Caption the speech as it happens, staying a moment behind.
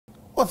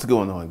What's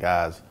going on,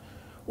 guys?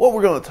 What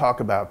we're going to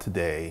talk about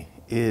today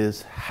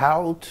is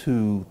how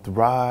to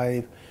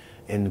thrive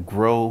and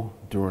grow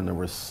during a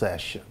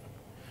recession.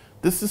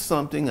 This is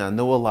something I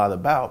know a lot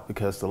about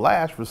because the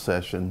last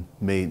recession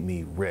made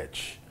me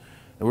rich.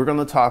 And we're going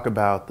to talk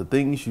about the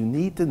things you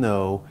need to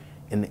know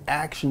and the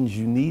actions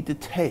you need to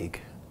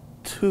take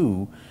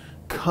to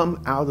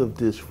come out of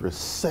this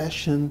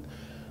recession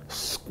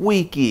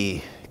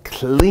squeaky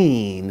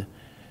clean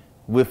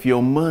with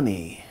your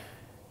money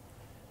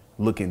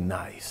looking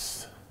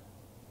nice.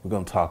 We're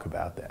going to talk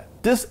about that.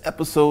 This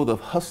episode of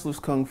Hustlers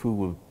Kung Fu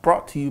was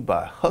brought to you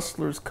by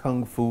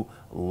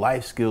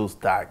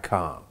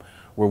HustlersKungFuLifeSkills.com,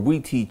 where we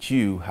teach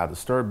you how to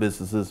start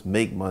businesses,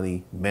 make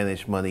money,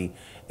 manage money,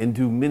 and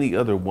do many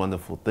other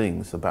wonderful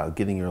things about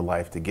getting your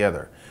life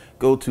together.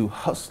 Go to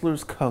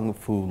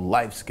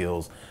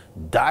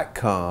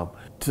HustlersKungFuLifeSkills.com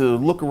to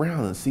look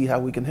around and see how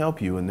we can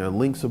help you, and their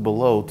links are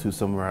below to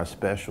some of our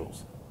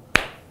specials.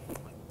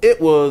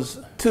 It was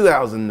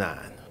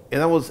 2009.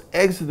 And I was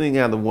exiting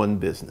out of one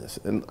business,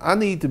 and I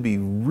need to be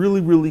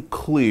really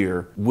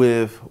clear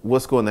with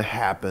what's going to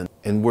happen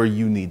and where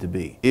you need to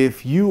be.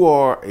 If you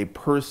are a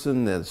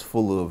person that's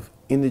full of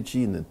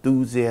energy and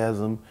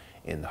enthusiasm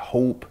and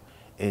hope,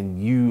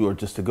 and you are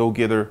just a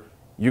go-getter,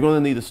 you're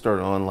going to need to start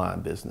an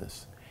online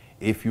business.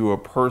 If you're a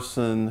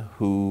person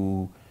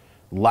who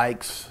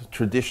likes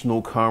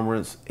traditional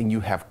commerce and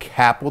you have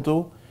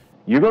capital,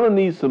 you're going to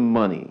need some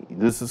money.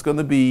 This is going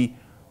to be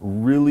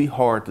really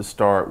hard to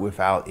start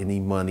without any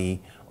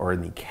money or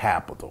any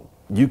capital.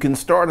 You can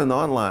start an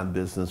online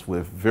business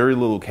with very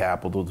little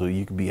capital so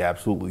you can be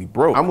absolutely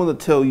broke. I'm going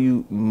to tell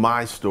you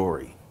my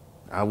story.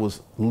 I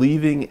was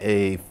leaving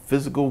a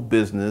physical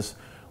business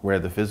where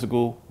the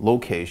physical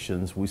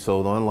locations, we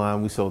sold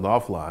online, we sold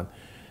offline,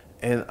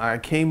 and I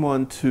came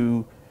on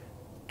to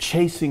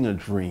chasing a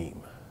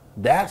dream.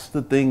 That's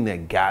the thing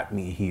that got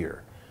me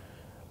here.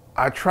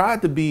 I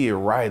tried to be a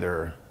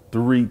writer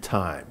 3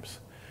 times.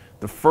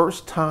 The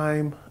first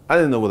time, I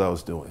didn't know what I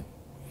was doing.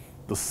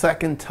 The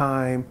second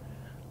time,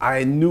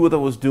 I knew what I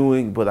was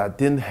doing, but I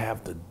didn't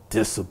have the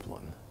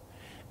discipline.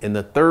 And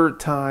the third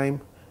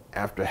time,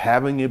 after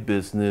having a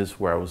business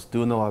where I was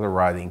doing a lot of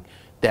writing,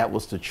 that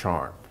was the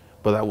charm.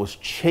 But I was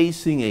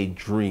chasing a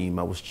dream.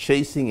 I was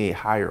chasing a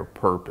higher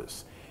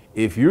purpose.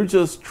 If you're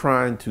just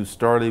trying to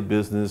start a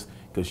business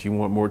because you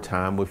want more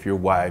time with your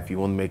wife, you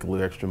want to make a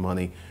little extra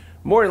money,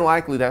 more than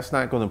likely that's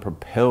not going to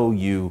propel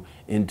you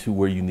into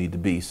where you need to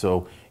be.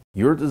 So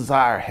your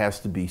desire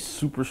has to be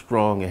super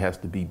strong. It has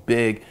to be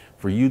big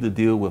for you to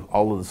deal with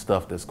all of the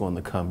stuff that's going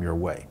to come your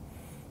way.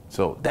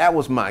 So that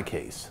was my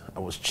case.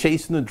 I was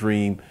chasing a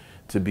dream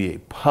to be a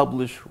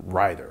published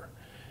writer.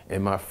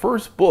 And my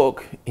first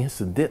book,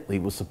 incidentally,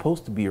 was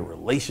supposed to be a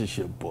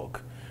relationship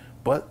book.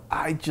 But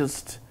I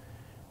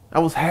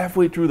was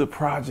halfway through the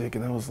project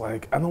and I was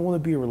like, I don't want to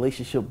be a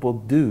relationship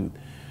book dude.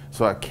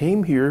 So I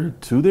came here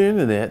to the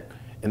internet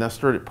and I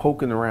started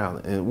poking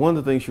around. And one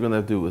of the things you're going to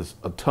have to do is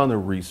a ton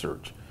of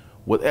research.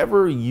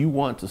 Whatever you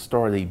want to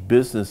start a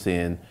business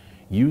in,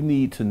 you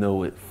need to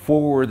know it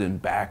forward and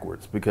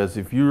backwards. Because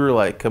if you're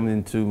like coming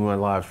into my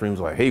live streams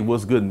like, hey,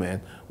 what's good,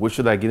 man? What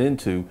should I get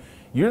into?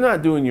 You're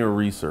not doing your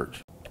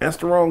research. That's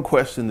the wrong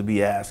question to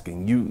be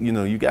asking.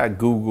 You got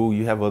Google,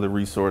 you have other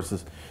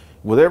resources.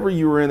 Whatever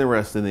you're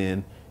interested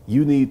in,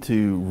 you need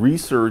to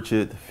research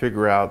it,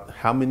 figure out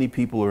how many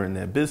people are in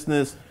that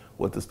business,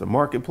 what does the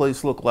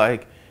marketplace look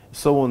like,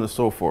 so on and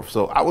so forth.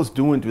 So I was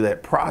doing through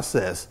that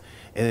process.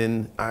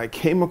 And I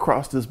came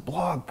across this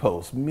blog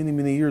post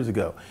many years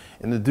ago.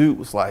 And the dude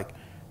was like,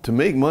 to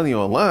make money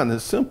online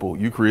is simple.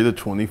 You create a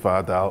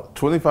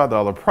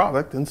 $25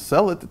 product and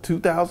sell it to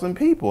 2,000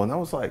 people. And I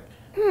was like,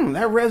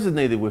 that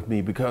resonated with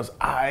me because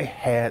I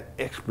had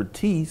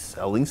expertise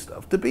selling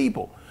stuff to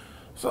people.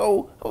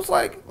 So I was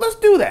like, let's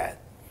do that.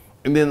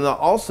 And then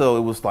also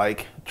it was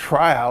like,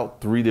 try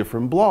out 3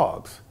 different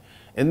blogs.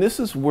 And this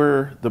is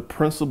where the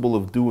principle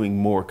of doing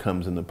more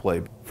comes into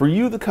play. For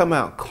you to come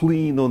out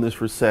clean on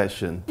this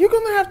recession, you're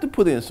going to have to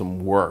put in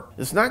some work.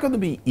 It's not going to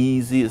be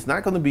easy. It's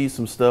not going to be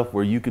some stuff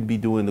where you could be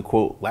doing the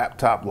quote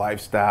laptop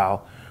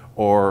lifestyle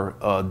or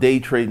day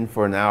trading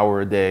for an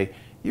hour a day.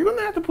 You're going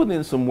to have to put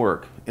in some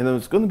work, and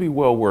it's going to be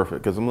well worth it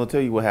because I'm going to tell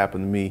you what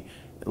happened to me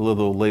a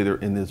little later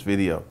in this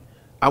video.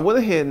 I went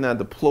ahead and I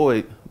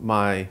deployed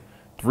my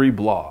 3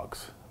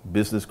 blogs,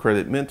 Business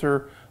Credit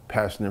Mentor,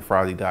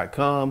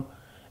 PassionateFriday.com,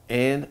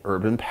 and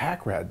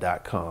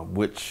UrbanPackRat.com,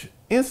 which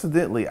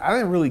incidentally, I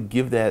didn't really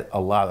give that a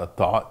lot of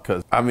thought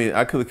because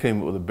I could have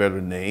came up with a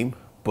better name,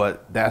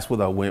 but that's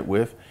what I went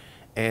with.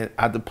 And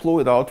I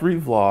deployed all 3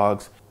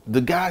 vlogs. The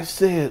guy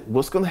said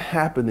what's going to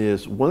happen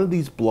is one of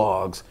these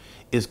blogs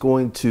is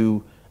going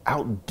to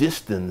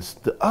outdistance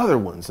the other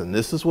ones. And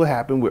this is what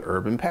happened with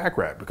Urban Pack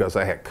Rat because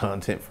I had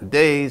content for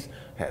days,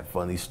 had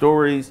funny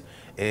stories,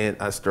 and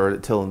I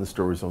started telling the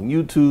stories on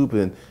YouTube,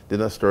 and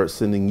then I started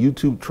sending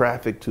YouTube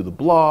traffic to the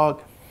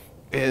blog.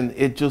 And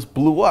it just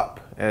blew up.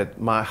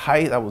 At my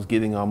height, I was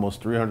getting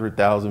almost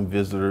 300,000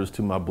 visitors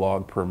to my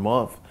blog per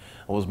month.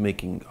 I was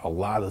making a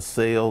lot of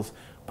sales,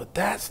 but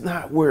that's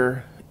not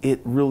where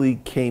it really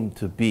came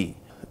to be.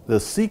 The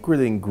secret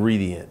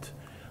ingredient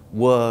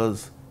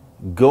was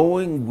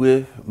going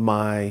with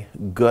my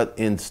gut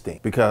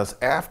instinct, because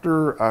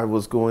after I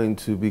was going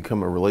to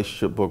become a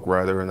relationship book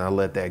writer and I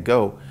let that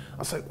go, I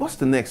was like, what's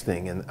the next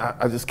thing? And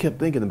I just kept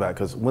thinking about it,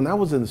 because when I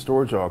was in the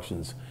storage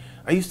auctions,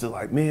 I used to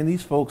like, man,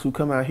 these folks who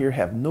come out here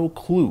have no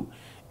clue.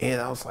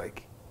 And I was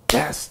like,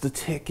 that's the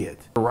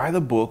ticket. Write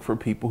a book for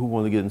people who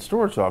want to get in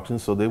storage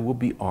auctions so they will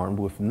be armed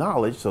with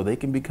knowledge so they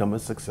can become a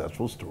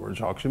successful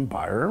storage auction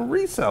buyer and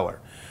reseller.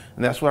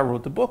 And that's what I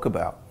wrote the book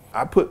about.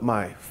 I put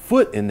my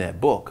foot in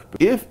that book.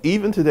 If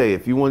even today,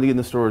 if you want to get in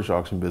the storage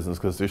auction business,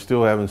 because they're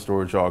still having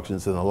storage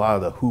auctions and a lot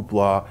of the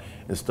hoopla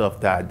and stuff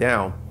died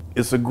down,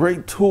 it's a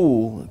great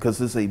tool because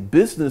it's a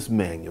business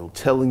manual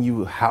telling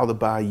you how to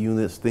buy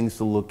units, things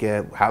to look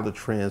at, how to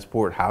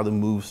transport, how to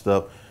move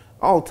stuff,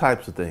 all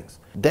types of things.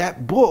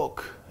 That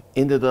book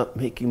ended up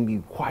making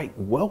me quite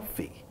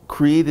wealthy.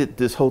 Created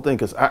this whole thing,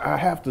 because I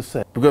have to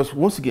say, because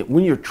once again,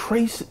 when you're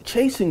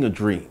chasing a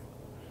dream,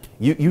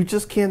 you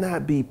just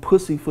cannot be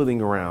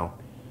pussyfooting around.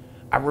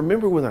 I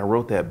remember when I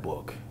wrote that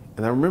book,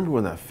 and I remember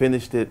when I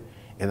finished it,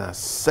 and I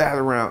sat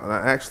around, and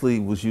I actually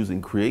was using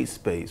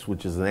CreateSpace,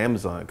 which is an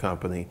Amazon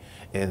company,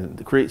 and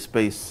the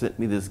CreateSpace sent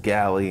me this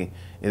galley,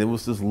 and it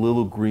was this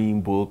little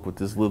green book with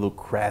this little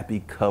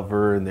crappy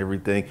cover and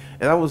everything,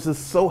 and I was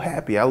just so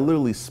happy. I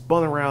literally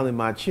spun around in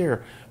my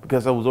chair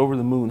because I was over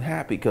the moon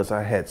happy, because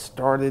I had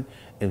started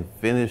and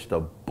finished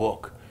a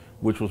book,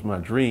 which was my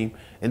dream,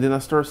 and then I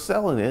started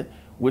selling it,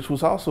 which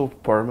was also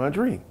part of my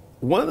dream.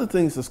 One of the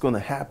things that's going to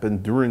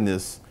happen during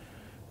this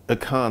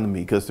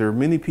economy, because there are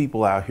many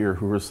people out here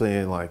who are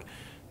saying like,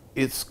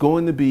 it's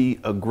going to be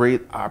a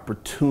great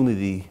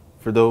opportunity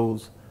for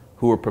those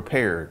who are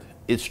prepared.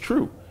 It's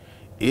true.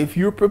 If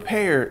you're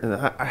prepared, and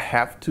I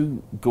have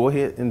to go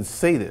ahead and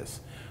say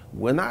this,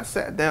 when I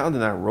sat down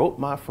and I wrote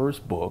my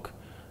first book,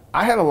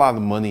 I had a lot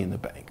of money in the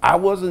bank. I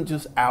wasn't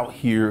just out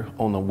here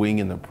on the wing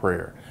and a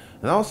prayer.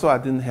 And also I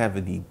didn't have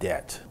any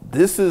debt.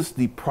 This is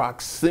the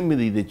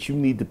proximity that you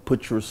need to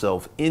put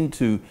yourself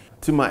into.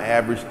 To my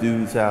average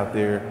dudes out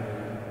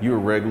there, you're a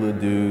regular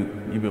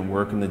dude, you've been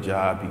working the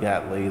job, you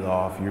got laid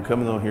off, you're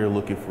coming on here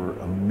looking for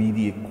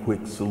immediate,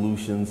 quick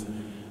solutions.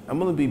 I'm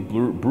gonna be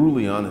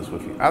brutally honest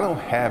with you. I don't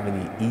have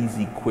any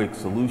easy, quick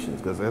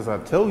solutions, because as I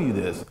tell you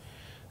this,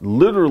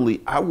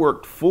 literally, I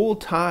worked full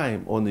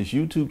time on this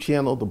YouTube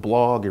channel, the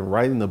blog, and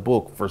writing the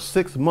book for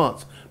 6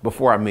 months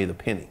before I made a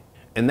penny.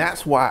 And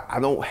that's why I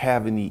don't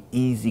have any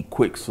easy,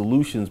 quick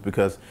solutions,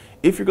 because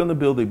if you're gonna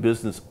build a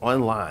business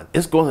online,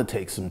 it's gonna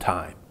take some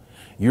time.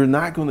 You're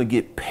not gonna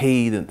get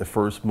paid in the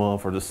first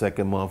month or the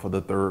second month or the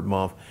third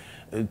month.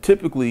 And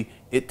typically,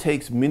 it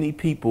takes many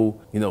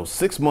people,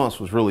 6 months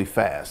was really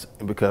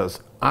fast, because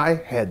I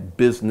had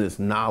business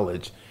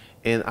knowledge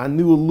and I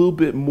knew a little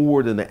bit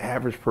more than the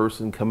average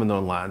person coming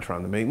online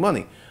trying to make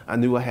money. I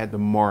knew I had to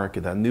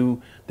market. I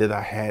knew that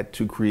I had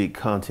to create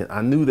content.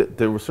 I knew that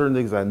there were certain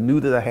things I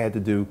knew that I had to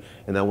do,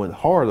 and I went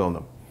hard on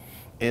them.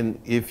 And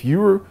if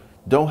you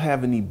don't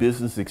have any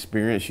business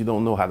experience, you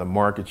don't know how to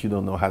market, you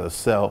don't know how to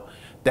sell,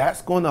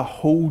 that's going to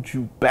hold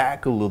you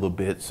back a little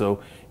bit. So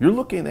you're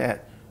looking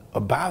at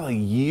about a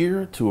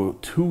year to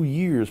 2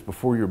 years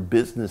before your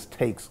business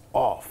takes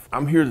off.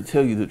 I'm here to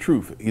tell you the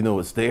truth.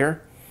 It's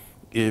there.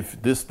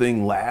 If this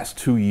thing lasts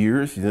 2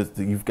 years,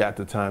 you've got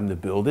the time to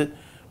build it.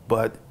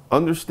 But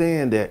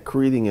understand that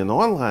creating an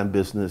online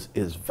business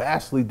is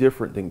vastly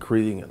different than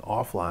creating an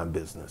offline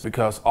business.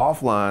 Because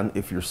offline,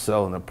 if you're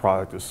selling a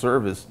product or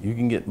service, you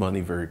can get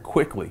money very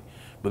quickly.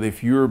 But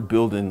if you're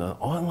building an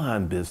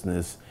online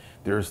business,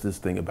 there's this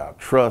thing about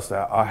trust.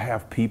 I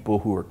have people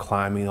who are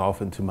climbing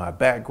off into my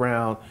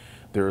background.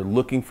 They're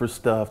looking for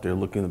stuff. They're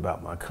looking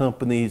about my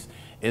companies.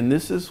 And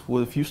this is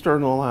what, if you start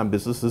an online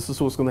business, this is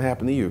what's going to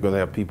happen to you. You're going to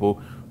have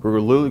people who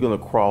are literally going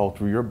to crawl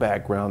through your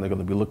background. They're going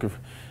to be looking for,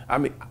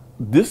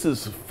 this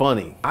is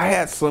funny. I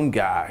had some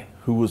guy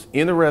who was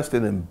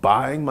interested in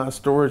buying my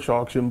storage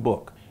auction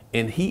book,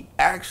 and he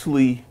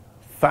actually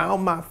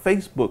found my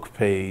Facebook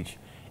page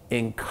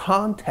and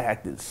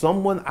contacted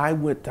someone I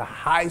went to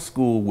high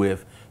school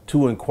with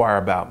to inquire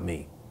about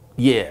me.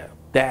 Yeah,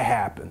 that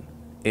happened.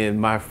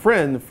 And my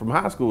friend from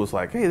high school was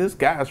like, hey, this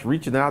guy's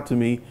reaching out to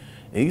me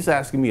and he's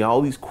asking me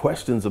all these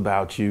questions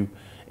about you.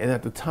 And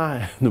at the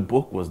time, the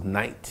book was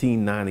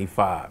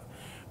 1995.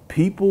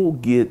 People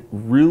get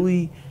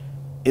really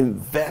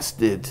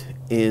invested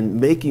in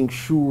making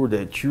sure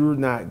that you're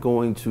not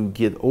going to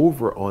get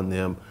over on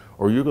them,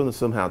 or you're going to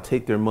somehow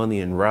take their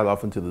money and ride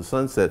off into the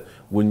sunset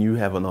when you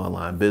have an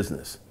online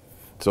business.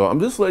 So I'm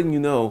just letting you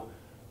know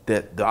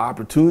that the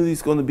opportunity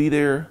is going to be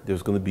there.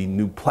 There's going to be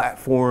new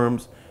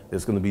platforms.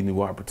 There's going to be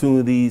new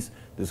opportunities.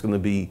 There's going to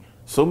be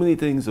so many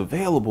things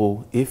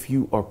available if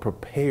you are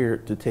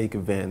prepared to take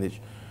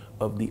advantage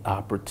of the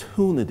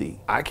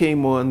opportunity. I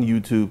came on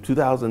YouTube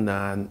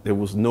 2009. There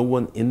was no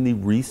one in the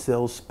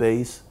resale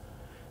space.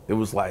 It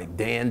was like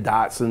Dan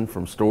Dotson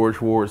from Storage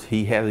Wars.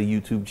 He had a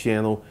YouTube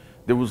channel.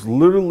 There was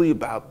literally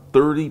about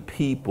 30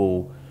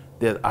 people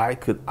that I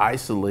could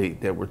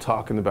isolate that were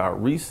talking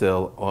about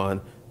resale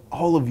on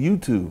all of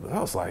YouTube. And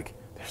I was like,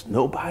 there's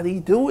nobody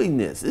doing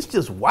this. It's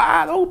just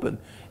wide open.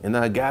 And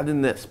I got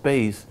in that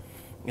space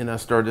and I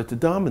started to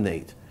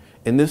dominate.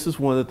 And this is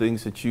one of the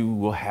things that you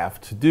will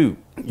have to do.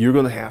 You're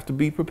going to have to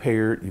be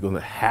prepared. You're going to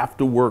have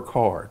to work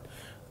hard.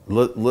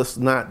 Let's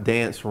not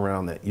dance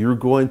around that. You're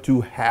going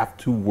to have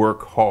to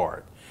work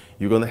hard.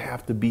 You're going to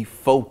have to be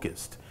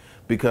focused,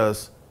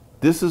 because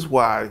this is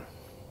why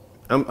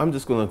I'm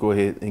just going to go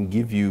ahead and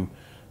give you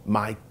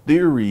my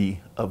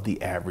theory of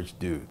the average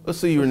dude. Let's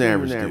say you're an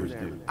average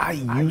dude. I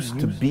used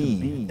to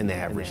be an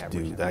average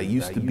dude. I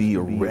used to be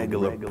a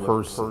regular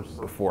person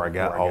before I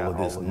got all of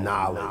this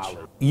knowledge.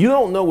 You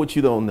don't know what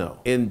you don't know.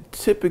 And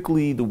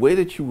typically the way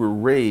that you were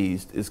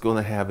raised is going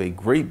to have a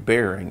great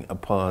bearing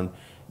upon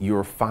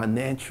your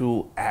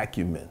financial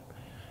acumen.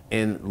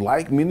 And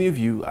like many of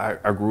you,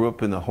 I grew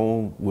up in a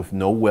home with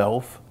no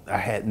wealth. I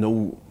had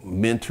no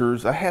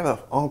mentors. I had an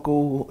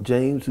uncle,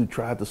 James, who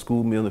tried to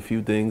school me on a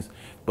few things,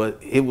 but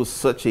it was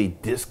such a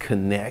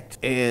disconnect.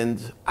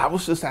 And I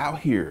was just out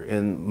here,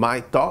 and my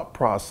thought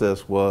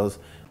process was,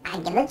 I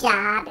get a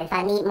job. If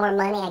I need more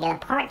money, I get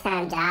a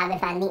part-time job.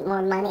 If I need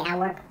more money, I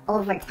work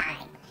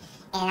overtime.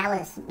 And I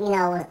was,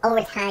 an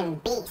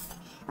overtime beast.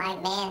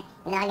 Like, man,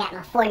 I got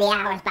my 40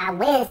 hours by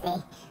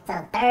Wednesday,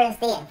 so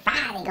Thursday and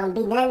Friday gonna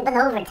be nothing but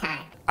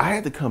overtime. I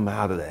had to come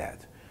out of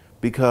that,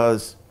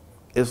 because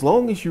as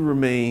long as you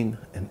remain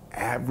an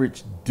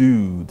average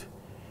dude,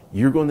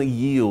 you're going to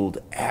yield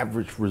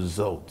average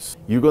results.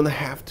 You're going to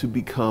have to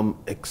become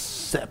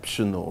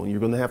exceptional. You're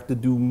going to have to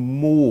do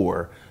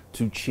more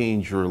to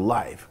change your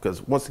life.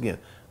 Because once again,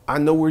 I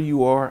know where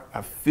you are.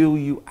 I feel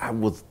you. I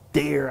was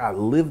there. I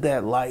lived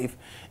that life.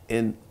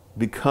 And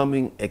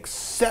becoming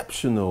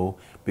exceptional,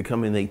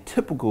 becoming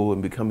atypical,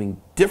 and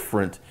becoming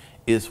different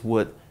is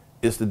what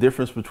is the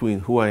difference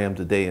between who I am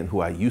today and who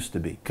I used to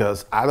be.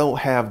 Because I don't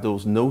have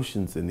those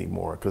notions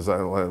anymore. Because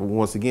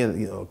once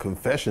again,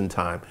 confession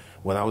time.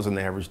 When I was an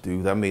average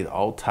dude, I made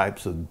all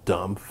types of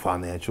dumb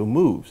financial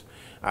moves.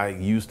 I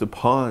used a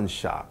pawn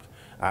shop.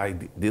 I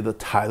did a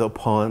title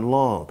pawn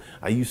loan.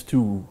 I used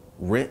to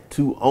rent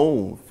to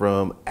own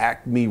from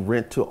Acme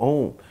Rent to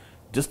Own.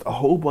 Just a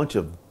whole bunch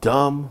of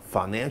dumb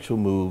financial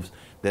moves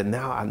that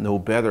now I know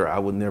better I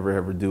would never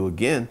ever do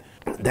again.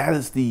 That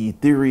is the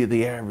theory of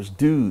the average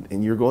dude,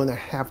 and you're going to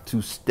have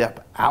to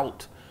step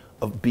out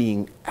of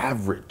being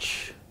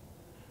average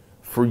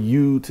for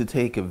you to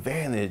take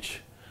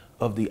advantage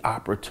of the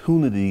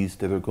opportunities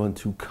that are going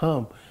to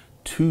come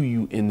to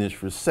you in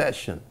this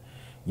recession.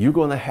 You're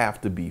going to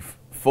have to be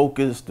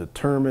focused,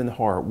 determined,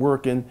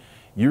 hardworking.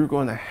 You're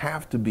going to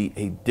have to be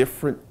a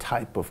different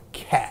type of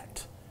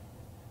cat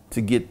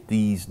to get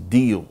these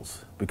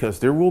deals, because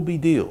there will be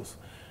deals.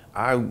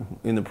 I'm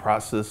in the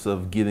process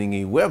of getting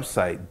a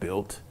website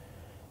built,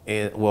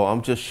 and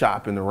I'm just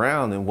shopping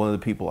around, and one of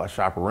the people I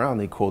shop around,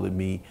 they quoted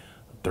me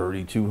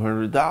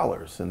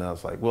 $3,200, and I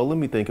was like, well, let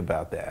me think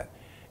about that.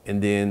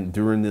 And then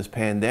during this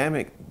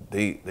pandemic,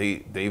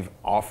 they've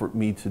offered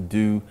me to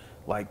do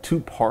like 2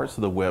 parts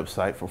of the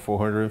website for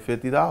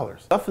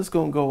 $450. Stuff is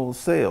going to go on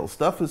sale.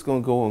 Stuff is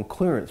going to go on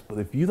clearance. But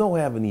if you don't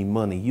have any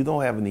money, you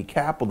don't have any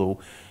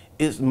capital,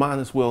 it might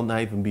as well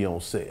not even be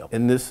on sale.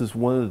 And this is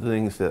one of the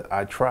things that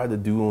I try to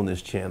do on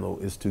this channel,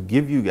 is to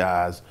give you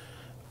guys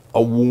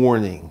a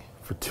warning.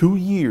 For 2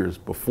 years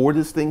before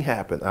this thing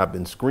happened, I've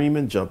been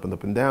screaming, jumping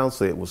up and down,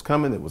 saying it was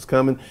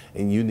coming,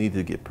 and you need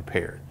to get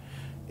prepared.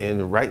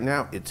 And right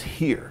now it's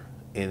here,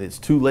 and it's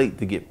too late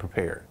to get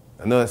prepared.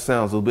 I know that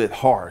sounds a little bit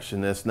harsh,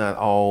 and that's not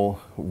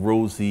all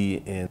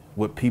rosy and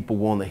what people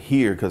want to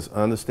hear, because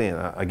I understand,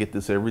 I get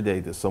this every day,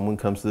 that someone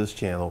comes to this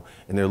channel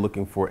and they're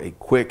looking for a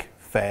quick,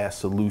 fast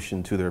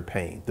solution to their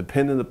pain.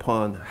 Depending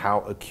upon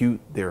how acute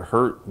their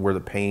hurt, where the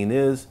pain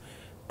is,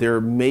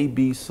 there may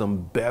be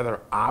some better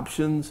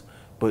options,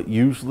 but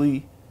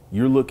usually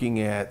you're looking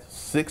at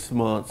 6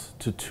 months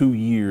to 2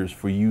 years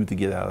for you to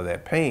get out of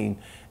that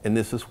pain. And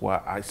this is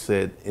why I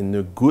said in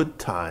the good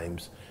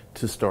times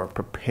to start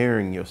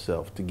preparing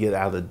yourself to get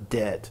out of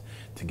debt,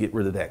 to get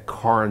rid of that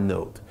car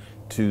note,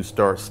 to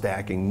start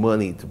stacking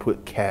money, to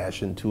put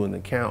cash into an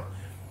account,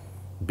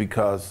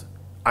 because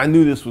I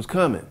knew this was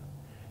coming.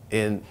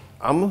 And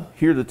I'm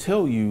here to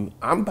tell you,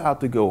 I'm about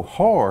to go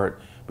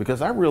hard,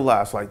 because I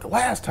realized, like the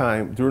last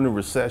time during the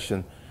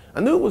recession,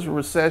 I knew it was a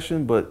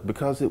recession, but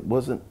because it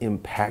wasn't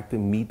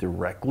impacting me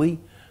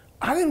directly,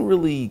 I didn't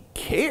really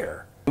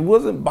care. It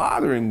wasn't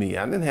bothering me.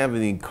 I didn't have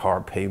any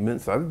car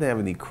payments. I didn't have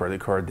any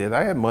credit card debt.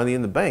 I had money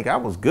in the bank. I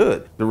was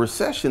good. The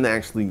recession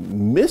actually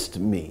missed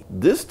me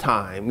this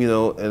time,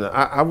 and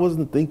I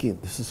wasn't thinking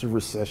this is a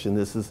recession.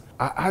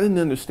 I didn't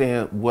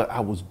understand what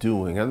I was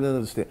doing. I didn't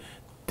understand.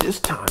 This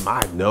time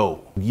I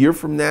know. A year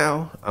from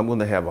now, I'm going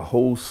to have a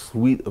whole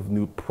suite of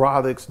new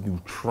products,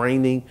 new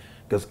training,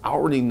 because I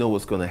already know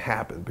what's going to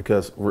happen.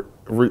 Because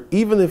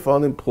even if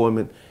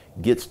unemployment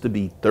gets to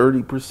be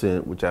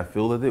 30%, which I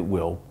feel that it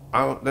will,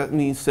 that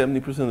means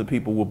 70% of the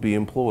people will be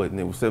employed, and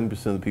 70%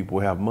 of the people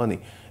will have money.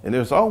 And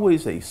there's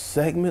always a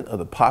segment of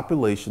the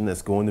population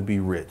that's going to be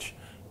rich.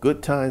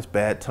 good times,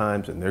 bad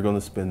times, and they're going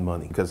to spend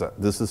money because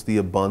this is the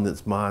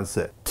abundance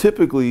mindset.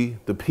 Typically,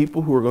 the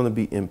people who are going to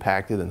be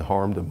impacted and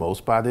harmed the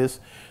most by this,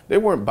 they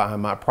weren't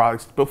buying my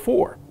products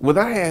before. When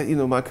I had,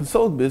 my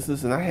consulting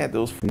business and I had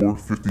those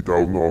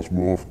 $50,000 a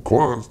month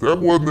clients, that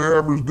wasn't the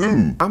average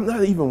dude. I'm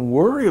not even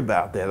worried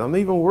about that. I'm not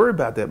even worried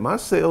about that. My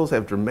sales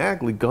have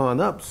dramatically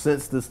gone up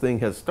since this thing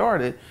has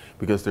started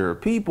because there are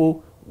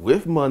people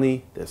with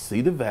money that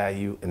see the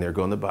value and they're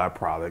going to buy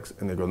products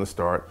and they're going to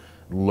start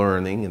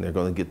learning and they're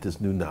going to get this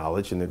new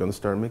knowledge and they're going to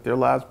start to make their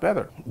lives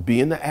better.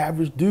 Being the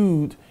average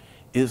dude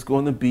is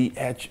going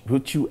to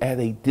put you at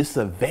a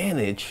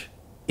disadvantage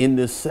in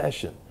this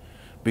session,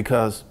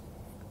 because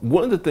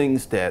one of the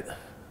things that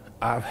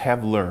I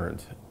have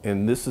learned,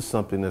 and this is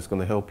something that's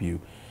going to help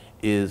you,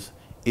 is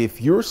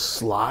if you're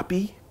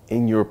sloppy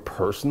in your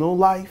personal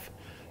life,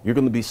 you're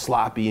going to be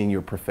sloppy in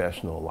your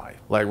professional life.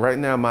 Like right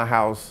now, my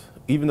house,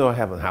 even though I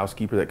have a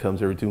housekeeper that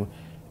comes every 2 months,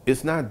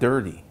 it's not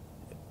dirty.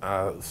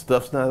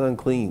 Stuff's not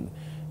unclean.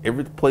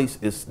 Every place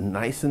is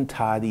nice and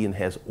tidy and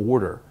has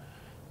order.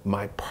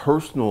 My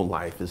personal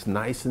life is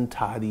nice and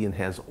tidy and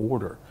has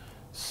order.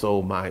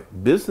 So my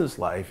business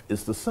life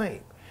is the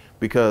same,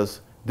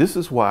 because this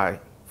is why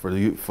for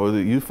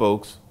you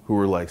folks who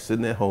are like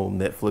sitting at home,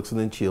 Netflixing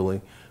and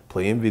chilling,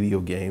 playing video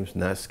games,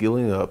 not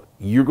skilling up,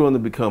 you're going to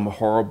become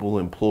horrible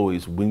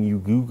employees when you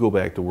do go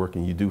back to work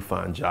and you do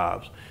find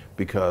jobs,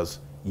 because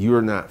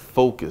you're not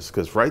focused.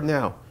 Because right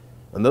now,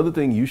 another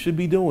thing you should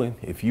be doing,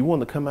 if you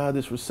want to come out of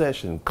this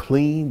recession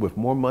clean with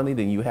more money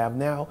than you have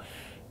now,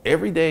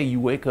 every day you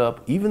wake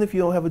up, even if you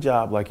don't have a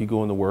job, like you're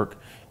going to work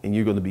and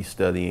you're going to be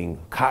studying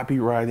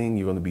copywriting,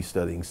 you're going to be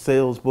studying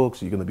sales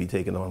books, you're going to be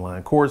taking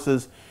online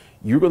courses,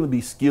 you're going to be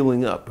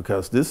skilling up,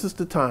 because this is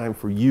the time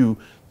for you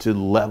to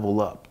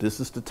level up. This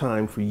is the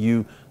time for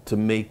you to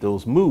make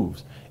those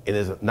moves. It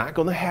is not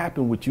going to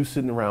happen with you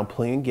sitting around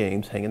playing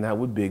games, hanging out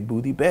with Big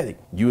Booty Betty.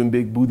 You and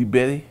Big Booty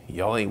Betty,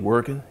 y'all ain't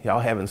working, y'all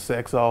having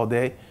sex all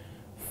day.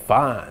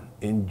 Fine,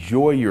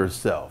 enjoy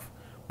yourself,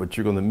 but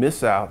you're going to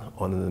miss out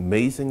on an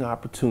amazing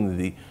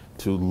opportunity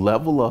to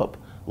level up.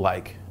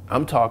 Like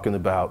I'm talking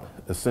about,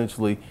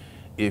 essentially,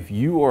 if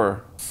you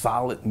are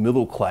solid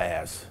middle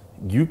class,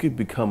 you could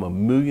become a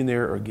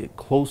millionaire or get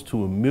close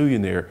to a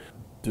millionaire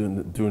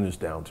during this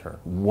downturn.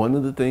 One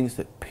of the things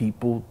that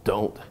people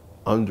don't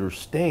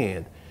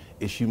understand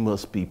is you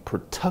must be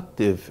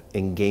productive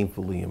and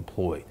gainfully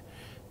employed.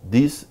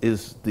 This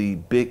is the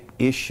big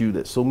issue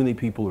that so many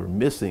people are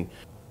missing.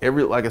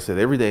 Like I said,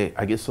 every day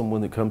I get someone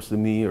that comes to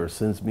me or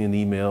sends me an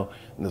email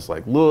and it's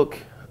like, look,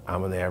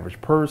 I'm an average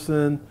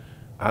person.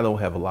 I don't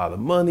have a lot of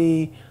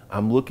money.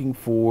 I'm looking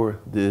for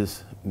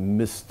this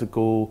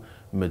mystical,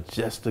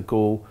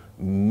 majestical,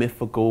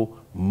 mythical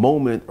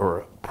moment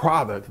or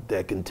product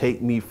that can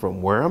take me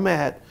from where I'm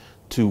at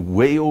to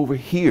way over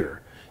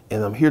here.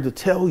 And I'm here to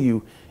tell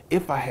you,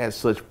 if I had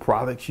such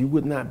products, you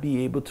would not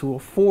be able to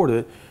afford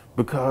it,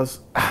 because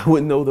I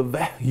would know the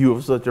value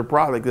of such a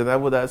product and I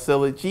would not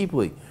sell it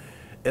cheaply.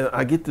 And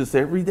I get this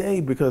every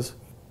day, because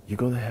you're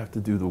going to have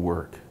to do the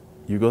work.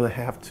 You're going to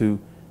have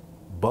to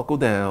buckle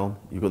down.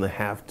 You're going to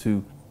have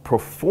to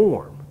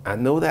perform. I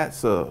know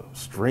that's a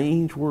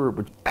strange word,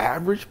 but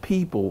average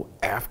people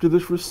after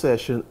this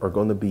recession are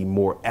going to be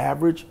more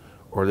average,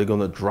 or they're going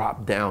to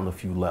drop down a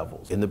few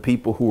levels. And the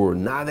people who are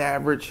not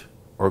average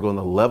are going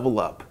to level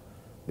up.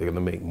 They're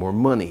going to make more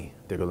money.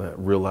 They're going to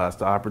realize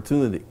the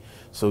opportunity.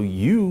 So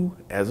you,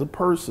 as a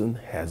person,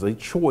 has a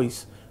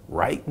choice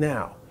right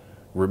now.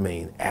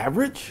 Remain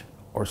average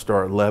or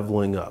start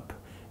leveling up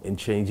and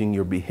changing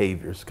your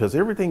behaviors, because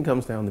everything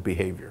comes down to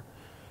behavior.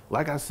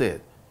 Like I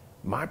said,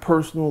 my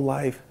personal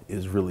life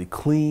is really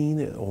clean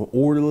and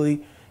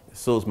orderly.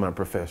 So is my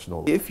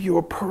professional. If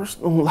your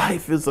personal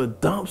life is a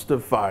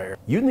dumpster fire,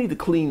 you need to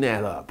clean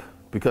that up,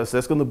 because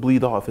that's going to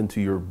bleed off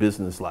into your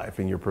business life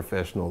and your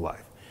professional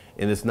life.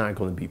 And it's not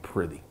going to be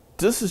pretty.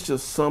 This is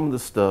just some of the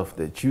stuff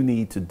that you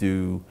need to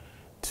do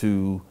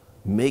to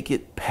make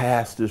it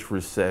past this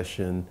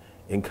recession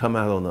and come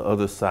out on the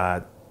other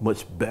side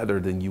much better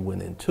than you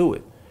went into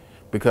it.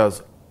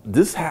 Because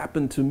this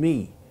happened to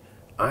me.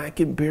 I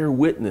can bear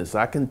witness.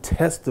 I can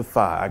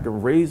testify. I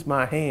can raise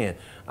my hand.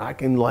 I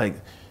can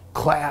like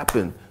clap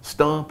and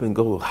stomp and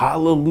go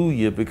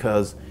hallelujah,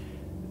 because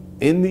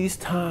in these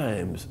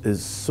times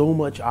is so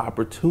much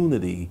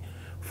opportunity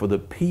for the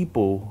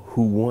people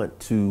who want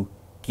to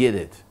get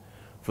it,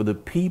 for the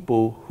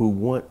people who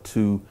want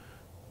to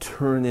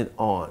turn it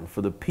on,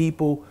 for the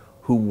people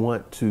who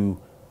want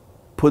to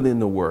put in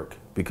the work,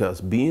 because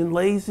being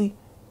lazy,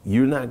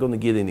 you're not going to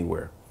get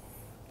anywhere.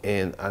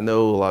 And I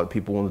know a lot of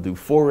people want to do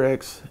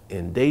Forex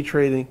and day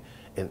trading,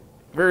 and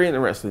very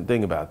interesting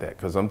thing about that,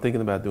 because I'm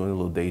thinking about doing a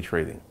little day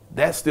trading.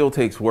 That still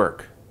takes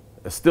work.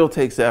 It still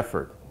takes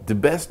effort. The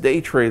best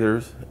day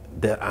traders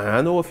that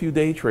I know, a few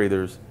day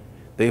traders,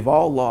 they've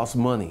all lost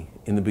money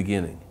in the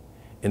beginning,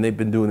 and they've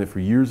been doing it for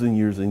years and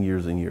years and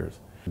years and years.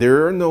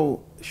 There are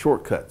no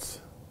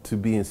shortcuts to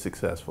being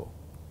successful.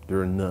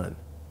 There are none.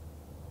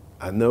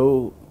 I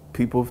know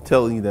people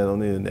telling you that on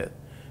the internet,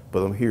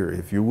 but I'm here.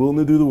 If you're willing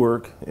to do the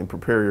work and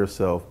prepare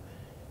yourself,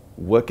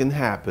 what can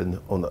happen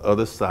on the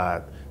other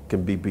side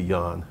can be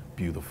beyond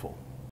beautiful.